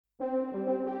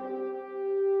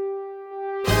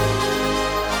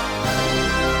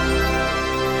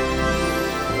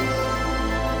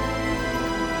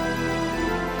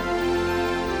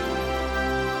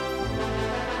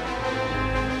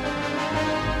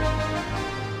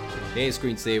Hey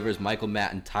Screensavers, Michael,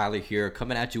 Matt, and Tyler here,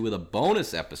 coming at you with a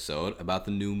bonus episode about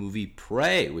the new movie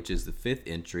Prey, which is the fifth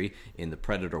entry in the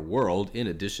Predator world, in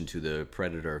addition to the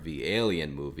Predator v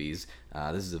Alien movies.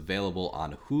 This is available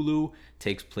on Hulu,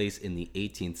 takes place in the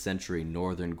 18th century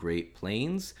northern Great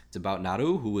Plains. It's about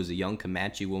Naru, who is a young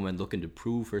Comanche woman looking to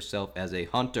prove herself as a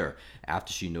hunter.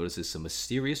 After she notices some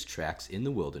mysterious tracks in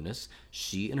the wilderness,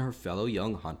 she and her fellow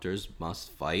young hunters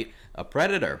must fight a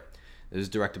predator. It was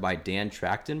directed by Dan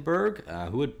Trachtenberg,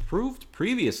 who had proved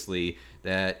previously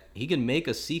that he can make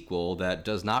a sequel that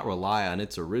does not rely on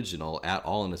its original at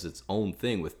all and is its own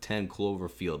thing, with 10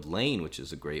 Cloverfield Lane, which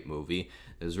is a great movie.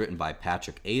 It was written by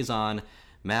Patrick Azon.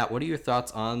 Matt, what are your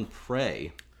thoughts on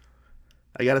Prey?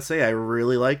 I gotta say, I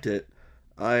really liked it.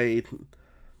 I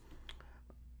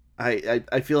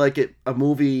feel like a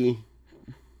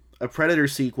Predator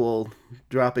sequel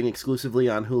dropping exclusively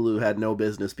on Hulu had no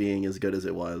business being as good as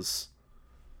it was.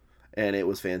 And it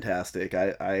was fantastic.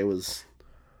 It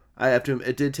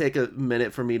did take a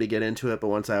minute for me to get into it, but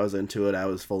once I was into it, I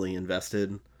was fully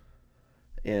invested.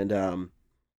 And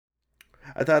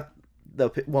I thought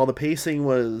while the pacing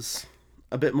was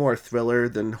a bit more thriller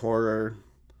than horror,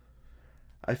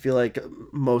 I feel like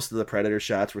most of the Predator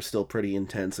shots were still pretty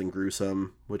intense and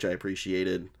gruesome, which I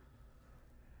appreciated.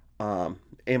 Amber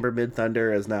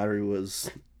Midthunder as Naru was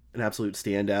an absolute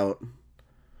standout.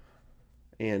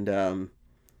 And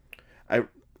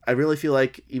I really feel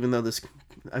like, even though this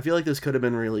could have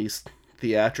been released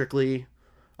theatrically,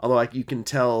 although you can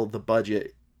tell the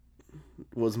budget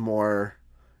was more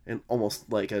and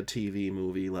almost like a TV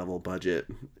movie level budget,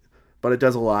 but it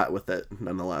does a lot with it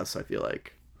nonetheless, I feel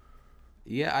like.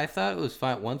 Yeah, I thought it was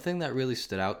fine. One thing that really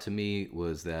stood out to me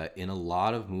was that in a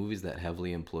lot of movies that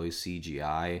heavily employ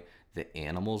CGI, the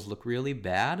animals look really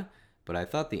bad, but I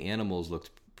thought the animals looked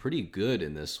pretty good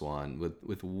in this one,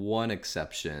 with one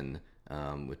exception,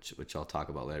 which I'll talk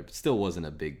about later, but still wasn't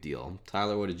a big deal.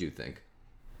 Tyler, what did you think?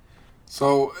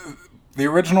 So, the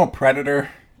original Predator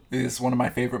is one of my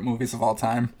favorite movies of all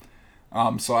time.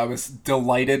 So I was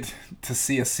delighted to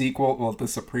see a sequel. Well,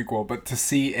 this is a prequel, but to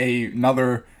see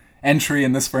another entry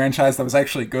in this franchise that was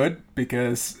actually good,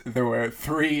 because there were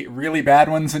 3 really bad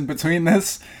ones in between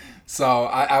this. So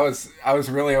I was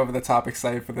really over the top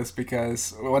excited for this,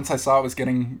 because once I saw it was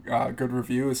getting good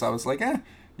reviews, I was like, I'm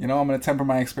going to temper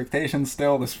my expectations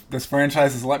still. This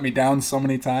franchise has let me down so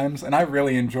many times, and I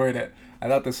really enjoyed it. I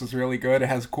thought this was really good. It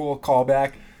has a cool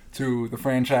callback to the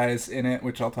franchise in it,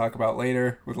 which I'll talk about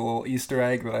later, with a little Easter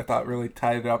egg that I thought really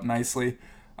tied it up nicely.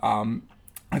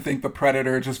 I think the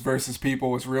Predator just versus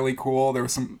people was really cool. There were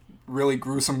some really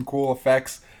gruesome, cool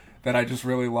effects that I just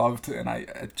really loved, and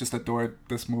I just adored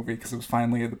this movie because it was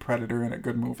finally the Predator in a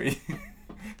good movie.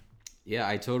 Yeah,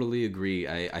 I totally agree.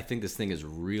 I think this thing is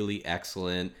really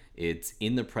excellent. It's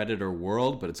in the Predator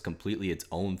world, but it's completely its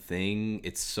own thing.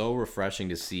 It's so refreshing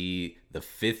to see the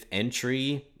fifth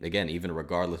entry, again, even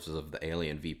regardless of the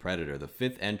Alien v Predator, the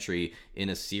fifth entry in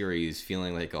a series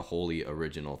feeling like a wholly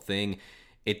original thing.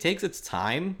 It takes its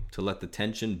time to let the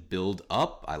tension build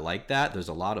up. I like that. There's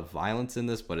a lot of violence in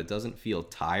this, but it doesn't feel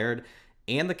tired.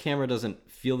 And the camera doesn't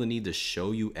feel the need to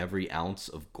show you every ounce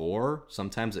of gore.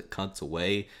 Sometimes it cuts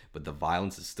away, but the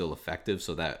violence is still effective,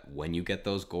 so that when you get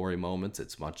those gory moments,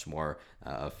 it's much more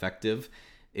effective.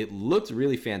 It looked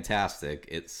really fantastic.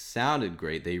 It sounded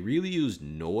great. They really used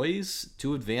noise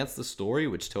to advance the story,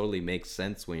 which totally makes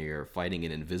sense when you're fighting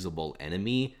an invisible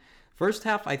enemy. First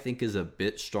half, I think, is a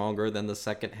bit stronger than the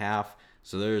second half,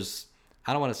 so there's,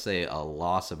 I don't want to say a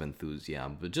loss of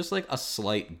enthusiasm, but just like a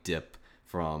slight dip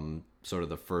from sort of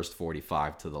the first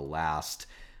 45 to the last.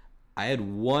 I had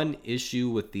one issue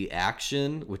with the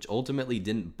action, which ultimately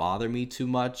didn't bother me too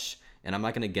much, and I'm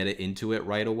not going to get into it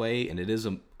right away, and it is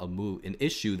an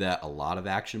issue that a lot of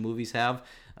action movies have,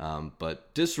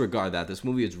 but disregard that. This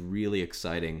movie is really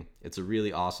exciting. It's a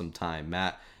really awesome time.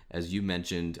 Matt, as you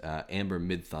mentioned, Amber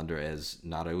Midthunder as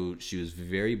Naru, she was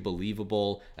very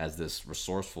believable as this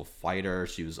resourceful fighter.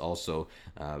 She was also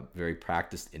very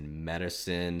practiced in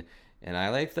medicine. And I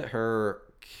like that her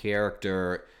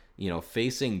character,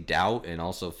 facing doubt and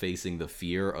also facing the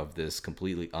fear of this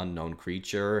completely unknown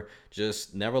creature,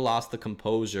 just never lost the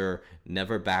composure,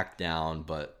 never backed down,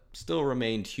 but still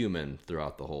remained human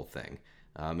throughout the whole thing.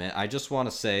 And I just want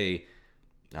to say,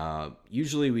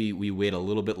 usually we wait a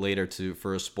little bit later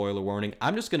for a spoiler warning.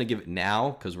 I'm just going to give it now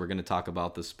because we're going to talk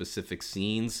about the specific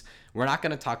scenes. We're not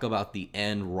going to talk about the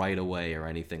end right away or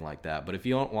anything like that. But if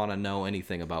you don't want to know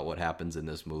anything about what happens in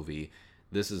this movie,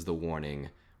 this is the warning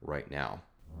right now.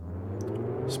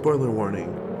 Spoiler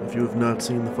warning. If you have not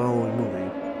seen the following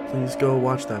movie, please go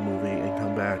watch that movie and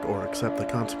come back or accept the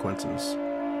consequences.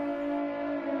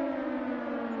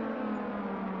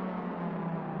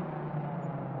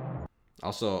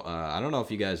 Also, I don't know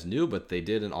if you guys knew, but they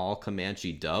did an all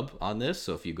Comanche dub on this.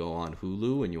 So if you go on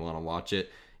Hulu and you want to watch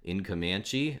it in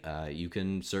Comanche, you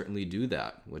can certainly do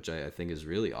that, which I think is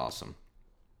really awesome.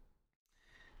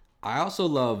 I also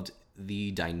loved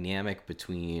the dynamic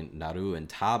between Naru and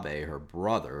Tabe, her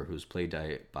brother, who's played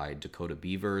by Dakota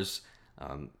Beavers.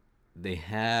 They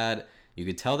had, you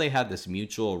could tell they had this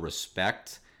mutual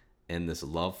respect and this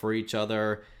love for each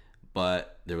other,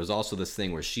 but there was also this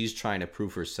thing where she's trying to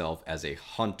prove herself as a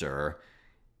hunter,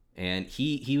 and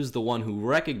he was the one who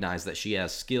recognized that she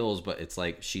has skills, but it's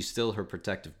like she's still her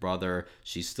protective brother.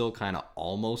 She's still kind of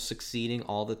almost succeeding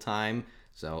all the time.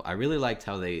 So I really liked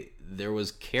how there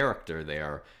was character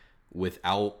there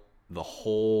without the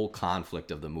whole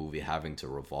conflict of the movie having to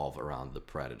revolve around the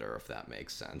predator, if that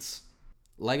makes sense.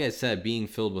 Like I said, being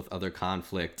filled with other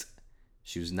conflict,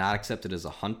 she was not accepted as a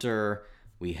hunter.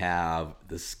 We have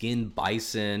the skinned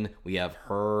bison. We have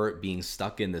her being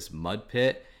stuck in this mud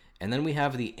pit. And then we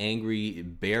have the angry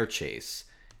bear chase.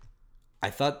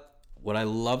 I thought what I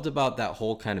loved about that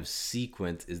whole kind of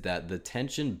sequence is that the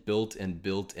tension built and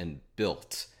built and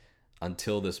built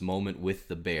until this moment with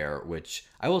the bear, which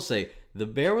I will say, the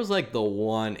bear was like the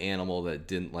one animal that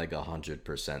didn't like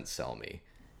 100% sell me.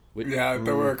 Yeah,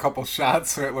 there were a couple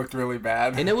shots where it looked really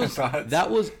bad. And it was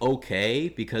that was okay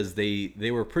because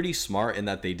they were pretty smart in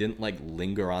that they didn't like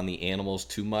linger on the animals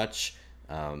too much.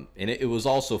 And it was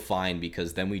also fine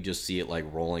because then we just see it like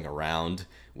rolling around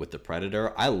with the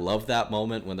predator. I love that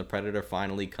moment when the predator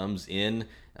finally comes in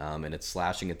and it's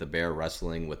slashing at the bear,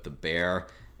 wrestling with the bear.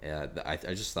 I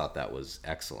just thought that was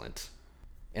excellent.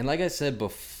 And like I said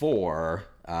before,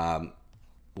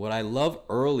 what I love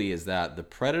early is that the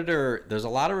predator, there's a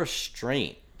lot of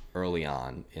restraint early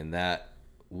on in that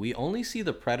we only see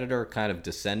the predator kind of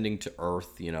descending to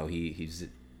earth. You know, it is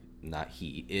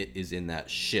in that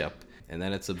ship. And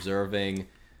then it's observing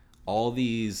all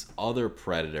these other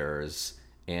predators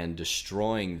and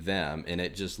destroying them. And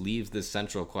it just leaves this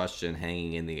central question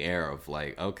hanging in the air of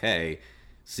like, okay,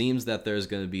 seems that there's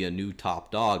going to be a new top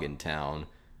dog in town.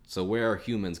 So where are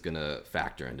humans going to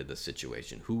factor into this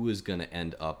situation? Who is going to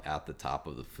end up at the top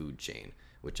of the food chain,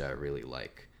 which I really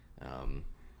like.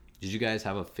 Did you guys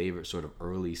have a favorite sort of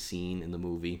early scene in the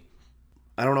movie?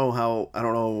 I don't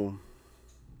know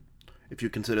if you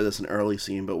consider this an early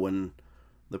scene, but when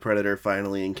the predator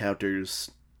finally encounters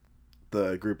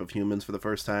the group of humans for the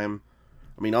first time,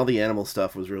 I mean, all the animal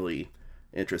stuff was really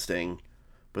interesting,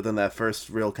 but then that first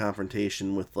real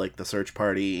confrontation with like the search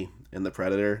party and the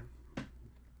predator.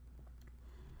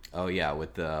 Oh yeah,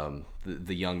 with the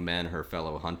young men, her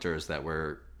fellow hunters that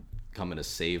were coming to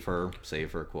save her,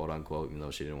 quote unquote, even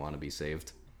though she didn't want to be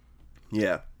saved.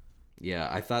 Yeah,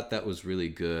 I thought that was really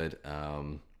good.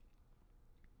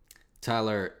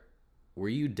 Tyler, were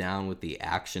you down with the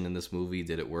action in this movie?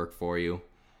 Did it work for you?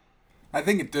 I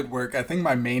think it did work. I think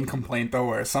my main complaint, though,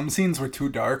 were some scenes were too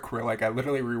dark, where, like, I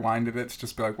literally rewinded it to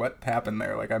just be like, what happened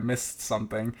there? Like, I missed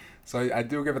something. So I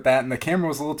do give it that, and the camera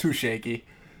was a little too shaky.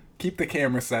 Keep the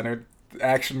camera centered.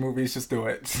 Action movies, just do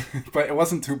it. But it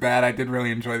wasn't too bad. I did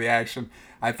really enjoy the action.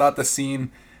 I thought the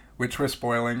scene, which we're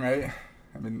spoiling, right?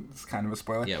 I mean, it's kind of a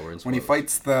spoiler. Yeah, we're in spoilers. When he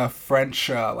fights the French,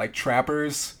 like,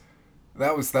 trappers...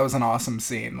 That was an awesome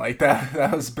scene. Like,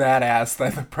 that was badass.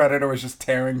 That the predator was just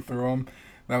tearing through him.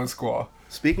 That was cool.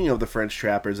 Speaking of the French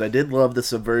trappers, I did love the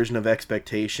subversion of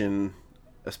expectation,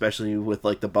 especially with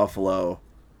like the buffalo,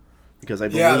 because I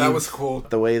believe that was cool.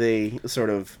 The way they sort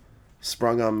of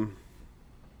sprung them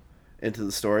into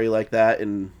the story like that,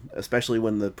 and especially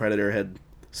when the predator had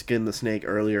skinned the snake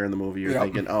earlier in the movie, you're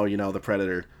thinking, oh, the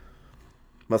predator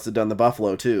must have done the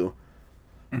buffalo too.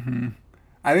 Mm-hmm.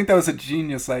 I think that was a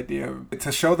genius idea,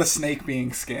 to show the snake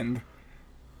being skinned,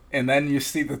 and then you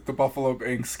see the buffalo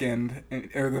being skinned,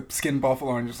 or the skinned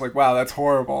buffalo, and just like, wow, that's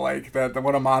horrible. Like, that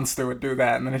what a monster would do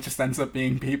that, and then it just ends up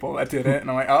being people that did it, and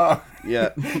I'm like, oh. Yeah.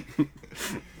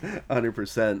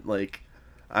 100%. Like,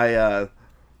 I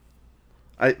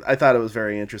thought it was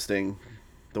very interesting,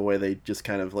 the way they just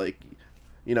kind of, like,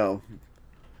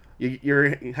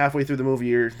 you're halfway through the movie,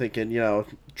 you're thinking,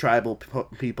 tribal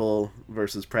people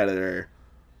versus predator.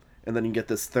 And then you get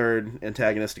this third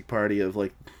antagonistic party of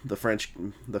like the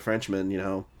Frenchmen,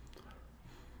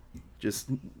 just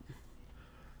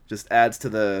adds to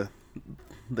the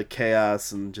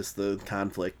chaos and just the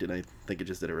conflict, and I think it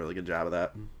just did a really good job of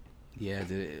that. Yeah,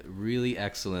 really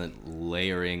excellent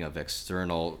layering of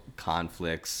external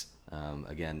conflicts.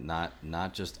 Again,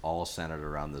 not just all centered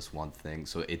around this one thing,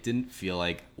 so it didn't feel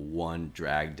like one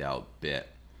dragged out bit.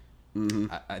 Mm-hmm.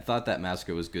 I thought that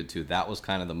massacre was good too. That was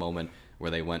kind of the moment where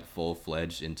they went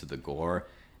full-fledged into the gore,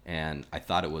 and I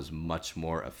thought it was much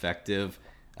more effective.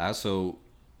 I also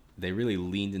they really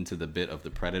leaned into the bit of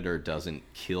the predator doesn't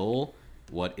kill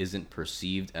what isn't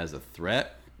perceived as a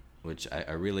threat, which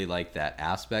I really like that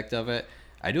aspect of it.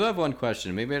 I do have one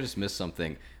question. Maybe I just missed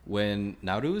something. When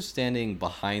Naru is standing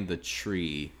behind the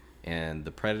tree and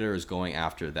the predator is going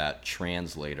after that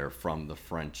translator from the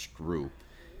French group,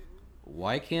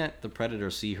 why can't the predator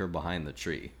see her behind the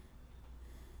tree?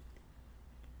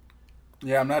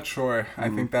 Yeah, I'm not sure. I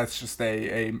think that's just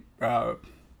a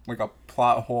like a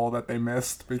plot hole that they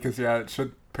missed because it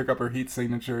should pick up her heat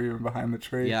signature even behind the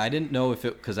tree. Yeah, I didn't know if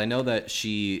it, because I know that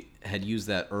she had used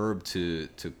that herb to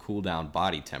cool down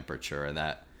body temperature, and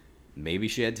that maybe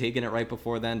she had taken it right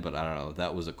before then, but I don't know.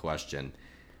 That was a question.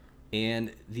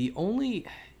 And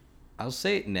I'll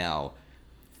say it now,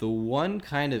 the one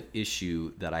kind of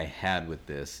issue that I had with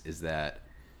this is that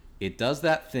it does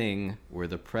that thing where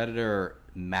the predator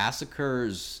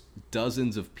massacres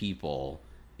dozens of people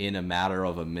in a matter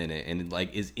of a minute and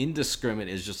like is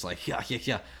indiscriminate, is just like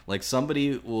yeah, like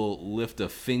somebody will lift a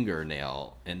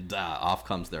fingernail and off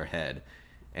comes their head.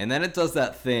 And then it does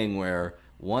that thing where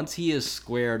once he is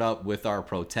squared up with our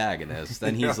protagonist,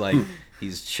 then he's like,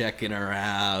 he's checking her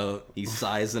out, he's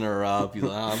sizing her up, he's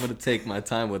like, I'm gonna take my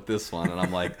time with this one, and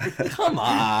I'm like, come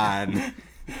on.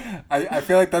 I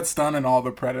feel like that's done in all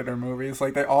the Predator movies.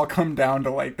 Like, they all come down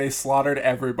to, like, they slaughtered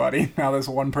everybody. Now this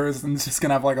one person's just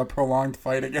gonna have, like, a prolonged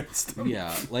fight against them.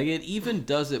 Yeah, like, it even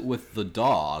does it with the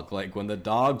dog. Like, when the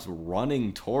dog's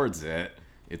running towards it,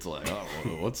 it's like, oh,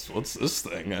 what's this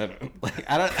thing?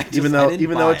 Even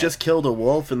though it just killed a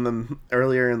wolf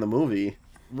earlier in the movie.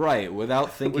 Right,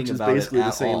 without thinking which is about basically it the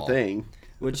at same all. thing.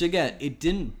 Which, again, it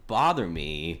didn't bother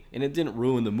me, and it didn't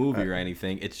ruin the movie or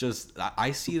anything. It's just,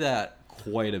 I see that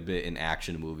quite a bit in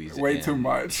action movies. Way too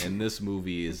much. And this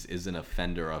movie is an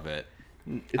offender of it.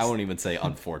 I won't even say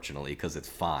unfortunately, because it's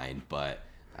fine, but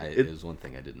it was one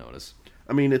thing I did notice.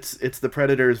 I mean, it's the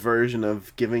Predator's version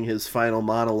of giving his final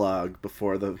monologue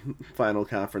before the final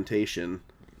confrontation.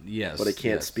 Yes. But it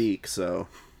can't speak, so...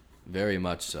 Very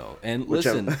much so. And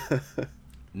listen,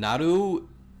 Naru,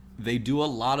 they do a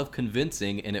lot of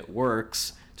convincing, and it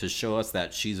works to show us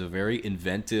that she's a very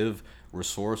inventive,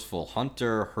 resourceful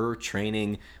hunter. Her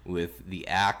training with the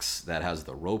axe that has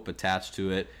the rope attached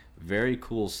to it, very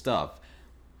cool stuff.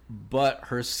 But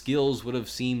her skills would have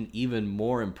seemed even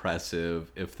more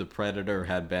impressive if the Predator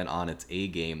had been on its A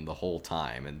game the whole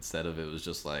time, instead of it was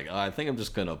just like, oh, I think I'm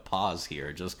just gonna pause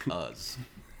here just cuz.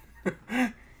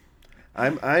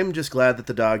 I'm just glad that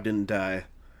the dog didn't die.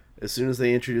 As soon as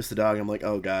they introduced the dog, I'm like,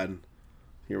 oh god,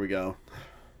 here we go.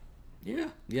 Yeah.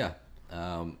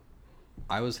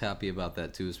 I was happy about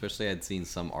that too, especially I'd seen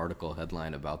some article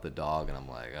headline about the dog, and I'm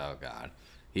like, oh god,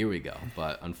 here we go.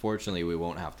 But unfortunately, we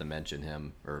won't have to mention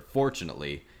him, or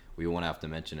fortunately, we won't have to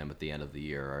mention him at the end of the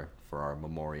year for our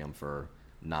memoriam for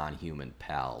non-human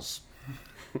pals.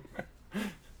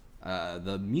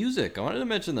 The music, I wanted to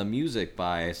mention the music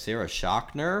by Sarah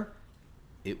Schachner.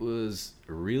 It was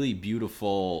a really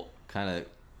beautiful kind of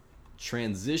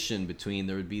transition between,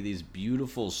 there would be these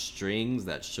beautiful strings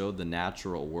that showed the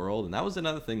natural world, and that was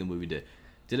another thing the movie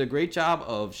did a great job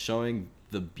of showing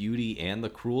the beauty and the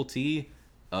cruelty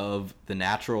of the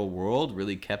natural world.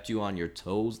 Really kept you on your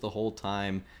toes the whole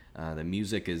time. The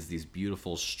music is these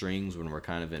beautiful strings when we're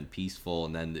kind of in peaceful,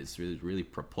 and then this really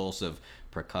propulsive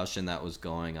percussion that was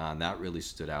going on. That really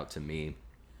stood out to me.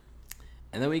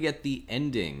 And then we get the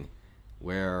ending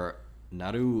where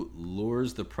Naru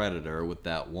lures the Predator with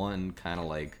that one kind of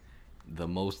like the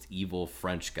most evil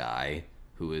French guy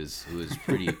who is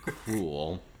pretty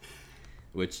cruel,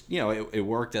 which, you know, it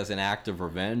worked as an act of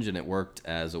revenge, and it worked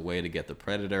as a way to get the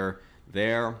Predator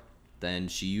there. Then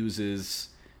she uses,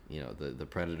 you know, the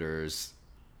Predator's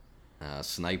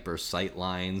sniper sight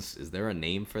lines. Is there a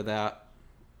name for that?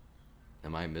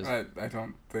 Am I missing? I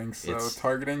don't think so.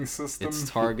 Targeting system? It's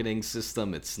targeting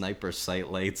system. It's sniper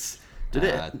sight lights. Did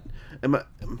it? I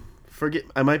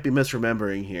might be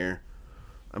misremembering here.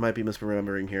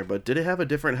 But did it have a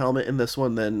different helmet in this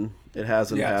one than it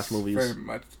has in past movies?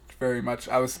 Very much.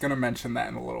 I was going to mention that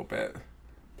in a little bit.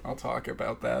 I'll talk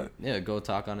about that. Yeah, go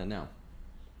talk on it now.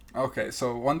 Okay,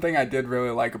 so one thing I did really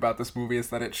like about this movie is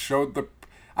that it showed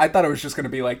I thought it was just going to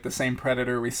be like the same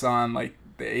Predator we saw in like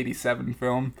the 87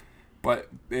 film, but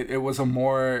it was a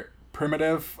more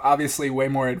primitive, obviously way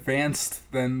more advanced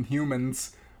than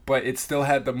humans, but it still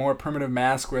had the more primitive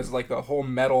mask, whereas like the whole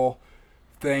metal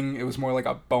thing, it was more like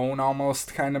a bone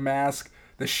almost kind of mask.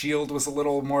 The shield was a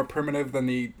little more primitive than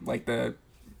the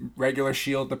regular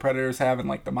shield the Predators have in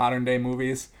like the modern day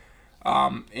movies.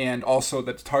 And also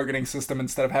the targeting system,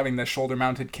 instead of having the shoulder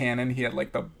mounted cannon, he had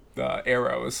like the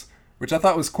arrows, which I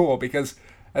thought was cool because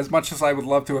as much as I would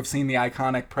love to have seen the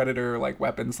iconic Predator like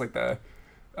weapons, like the,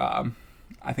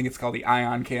 I think it's called the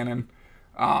ion cannon.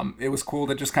 It was cool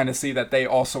to just kind of see that they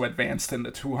also advanced in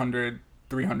the 200,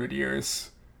 300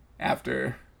 years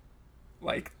after,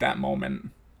 like, that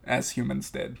moment as humans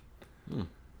did.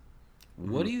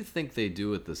 What do you think they do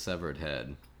with the severed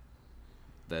head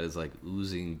that is, like,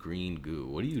 oozing green goo?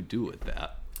 What do you do with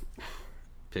that?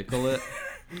 Pickle it?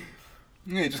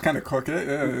 Yeah, you just kind of cook it.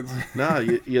 Yeah, No,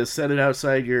 you set it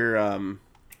outside your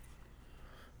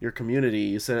community.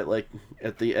 You set it, like,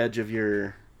 at the edge of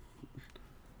your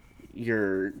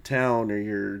town or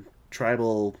your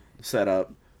tribal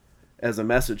setup as a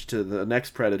message to the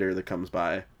next predator that comes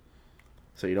by,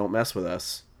 so you don't mess with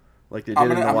us like they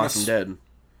did in The Walking Dead.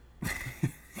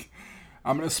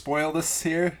 I'm gonna spoil this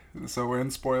here, so we're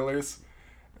in spoilers.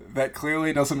 That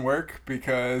clearly doesn't work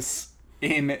because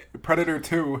in Predator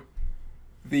 2,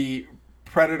 the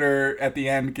Predator at the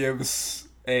end gives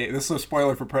this is a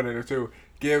spoiler for Predator 2,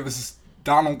 gives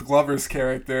Donald Glover's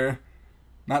character,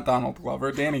 not Donald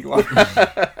Glover, Danny Glover.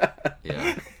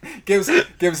 Yeah.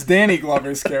 gives Danny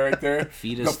Glover's character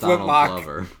Fetus the Donald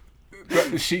flintlock.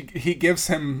 Glover. He gives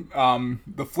him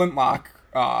the flintlock,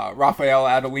 Raphael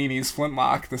Adolini's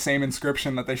flintlock, the same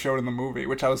inscription that they showed in the movie,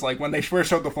 which I was like, when they first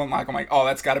showed the flintlock, I'm like, oh,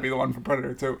 that's got to be the one from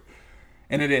Predator 2.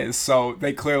 And it is, so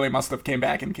they clearly must have came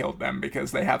back and killed them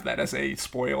because they have that as a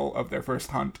spoil of their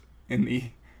first hunt in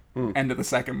the end of the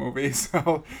second movie.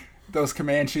 So those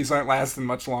Comanches aren't lasting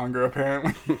much longer,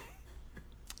 apparently.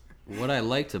 What I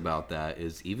liked about that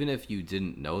is even if you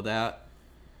didn't know that,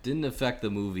 didn't affect the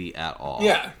movie at all.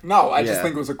 Yeah, no, I just Yeah.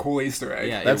 think it was a cool Easter egg.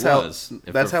 Yeah, That's it how was.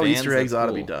 that's For how fans, Easter eggs that's ought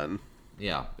to be cool. done.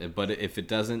 Yeah, but if it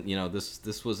doesn't,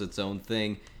 this was its own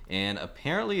thing, and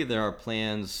apparently there are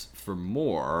plans for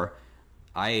more.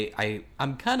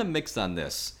 I'm kind of mixed on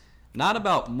this. Not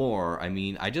about more. I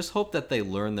mean, I just hope that they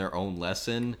learn their own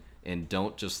lesson and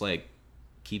don't just like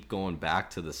keep going back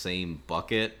to the same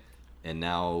bucket. And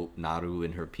now Naru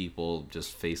and her people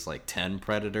just face like 10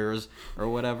 predators or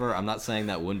whatever. I'm not saying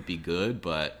that wouldn't be good,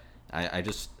 but I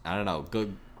don't know.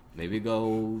 Maybe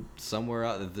go somewhere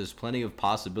out. There's plenty of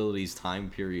possibilities, time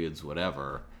periods,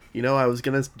 whatever. I was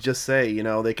gonna just say,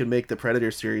 they could make the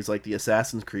Predator series like the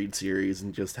Assassin's Creed series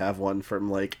and just have one from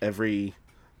like every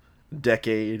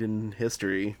decade in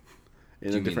history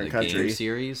in Do a you different mean the country. game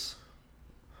series?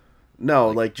 No,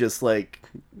 like just like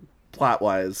plot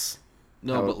wise.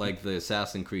 No, but like the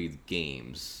Assassin's Creed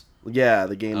games. Yeah,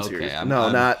 the game Okay, series. I'm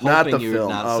not the hoping you're film.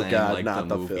 not Oh saying, god, like, not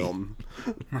the the movie. film.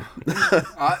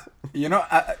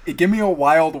 Give me a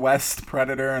Wild West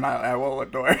Predator and I will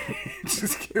adore it.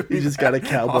 You just got a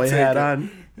cowboy hat on.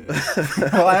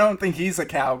 Well, I don't think he's a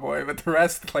cowboy, but the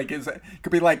rest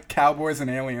could be like cowboys and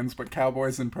aliens, but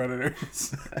cowboys and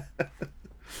predators.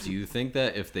 Do you think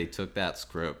that if they took that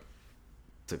script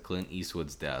to Clint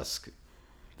Eastwood's desk,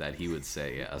 that he would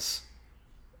say yes?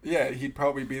 Yeah, he'd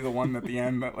probably be the one at the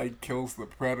end that like kills the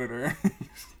predator.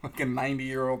 He's like a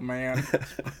 90-year-old man.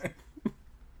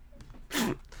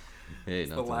 Hey,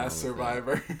 The nothing last wrong with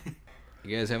survivor. that.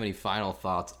 You guys have any final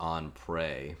thoughts on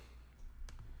Prey?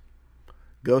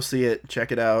 Go see it.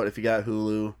 Check it out if you got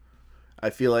Hulu. I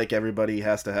feel like everybody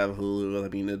has to have Hulu. I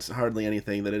mean, it's hardly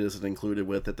anything that it isn't included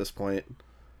with at this point.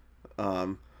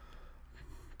 But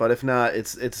if not,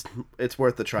 it's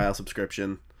worth the trial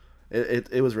subscription.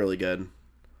 It was really good.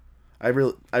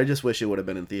 I just wish it would have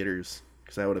been in theaters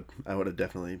because I would have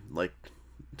definitely liked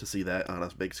to see that on a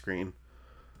big screen.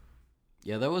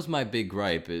 Yeah, that was my big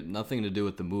gripe. Nothing to do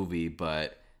with the movie,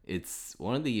 but it's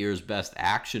one of the year's best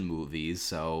action movies.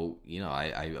 So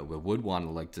I would want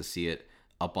to like to see it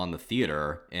up on the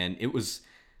theater, and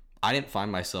I didn't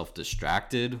find myself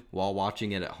distracted while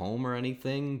watching it at home or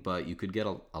anything, but you could get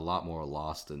a lot more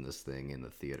lost in this thing in the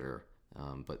theater.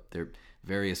 But there are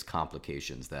various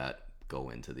complications that go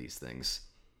into these things.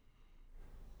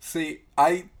 See,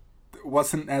 I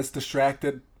wasn't as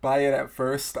distracted by it at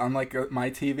first on like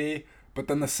my TV, but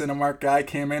then the Cinemark guy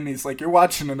came in. He's like, "You're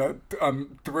watching a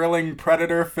thrilling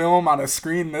Predator film on a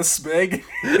screen this big.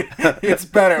 It's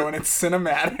better when it's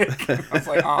cinematic." And I was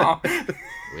like, "Oh."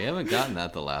 We haven't gotten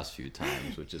that the last few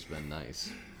times, which has been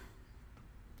nice.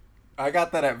 I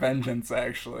got that at Vengeance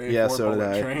actually. Yeah, for so did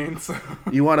Bullet I. Train, so.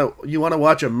 You wanna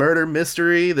watch a murder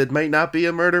mystery that might not be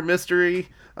a murder mystery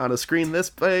on a screen this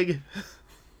big?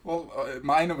 Well,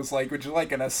 mine was like, "Would you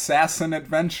like an assassin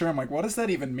adventure?" I'm like, "What does that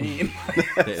even mean?"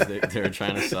 They're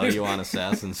trying to sell you on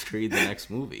Assassin's Creed, the next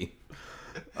movie.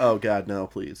 Oh god, no,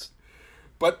 please.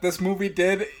 But this movie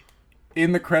did,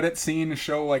 in the credit scene,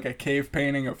 show like a cave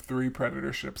painting of 3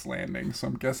 Predator ships landing. So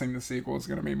I'm guessing the sequel is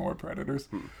going to be more Predators.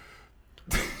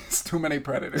 It's too many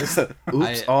Predators.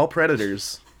 Oops, all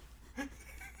predators.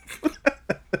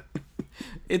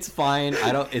 It's fine.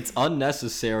 I don't. It's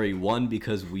unnecessary. One,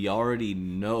 because we already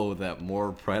know that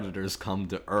more predators come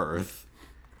to Earth,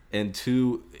 and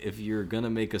two, if you're gonna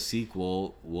make a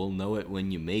sequel, we'll know it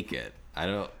when you make it.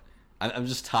 I'm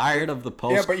just tired of the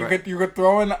post. Yeah, but you could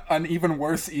throw in an even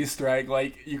worse Easter egg.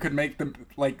 Like you could make them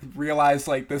like realize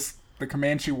like the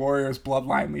Comanche Warriors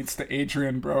bloodline leads to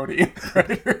Adrian Brody and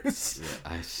Predators.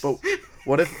 But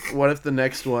what if the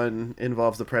next one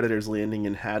involves the Predators landing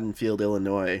in Haddonfield,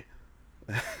 Illinois?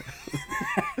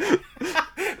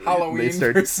 Halloween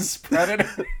versus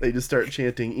Predator. They just start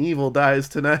chanting "Evil dies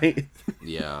tonight."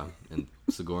 Yeah, and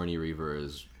Sigourney Weaver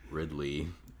is Ridley.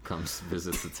 Comes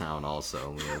visits the town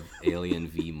also. We have Alien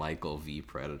v. Michael v.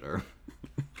 Predator.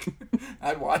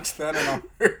 I'd watch that in a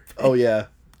heartbeat. Oh yeah,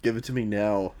 give it to me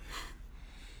now.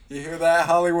 You hear that,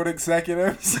 Hollywood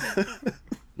executives?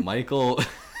 Michael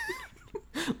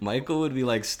would be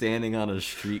like standing on a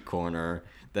street corner.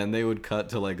 Then they would cut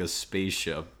to like a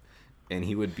spaceship, and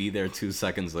he would be there 2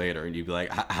 seconds later, and you'd be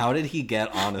like, "How did he get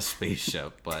on a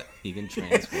spaceship?" But he can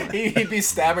transport. He'd be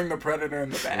stabbing the Predator in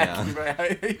the back. Yeah. He'd be like, how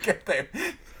did he get there?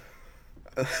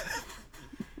 All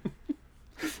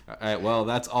right, well,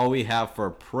 that's all we have for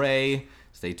Prey.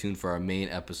 Stay tuned for our main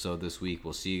episode this week.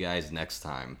 We'll see you guys next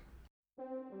time.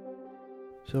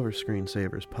 Silver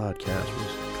Screensavers podcast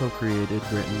was co-created,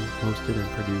 written, hosted,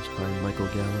 and produced by Michael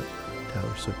Gallant,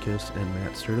 Tyler Sutkiss, and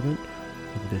Matt Sturdivant,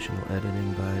 with additional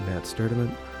editing by Matt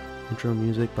Sturdivant, intro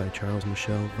music by Charles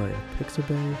Michel via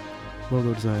Pixabay,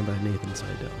 logo design by Nathan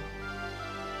Seidel.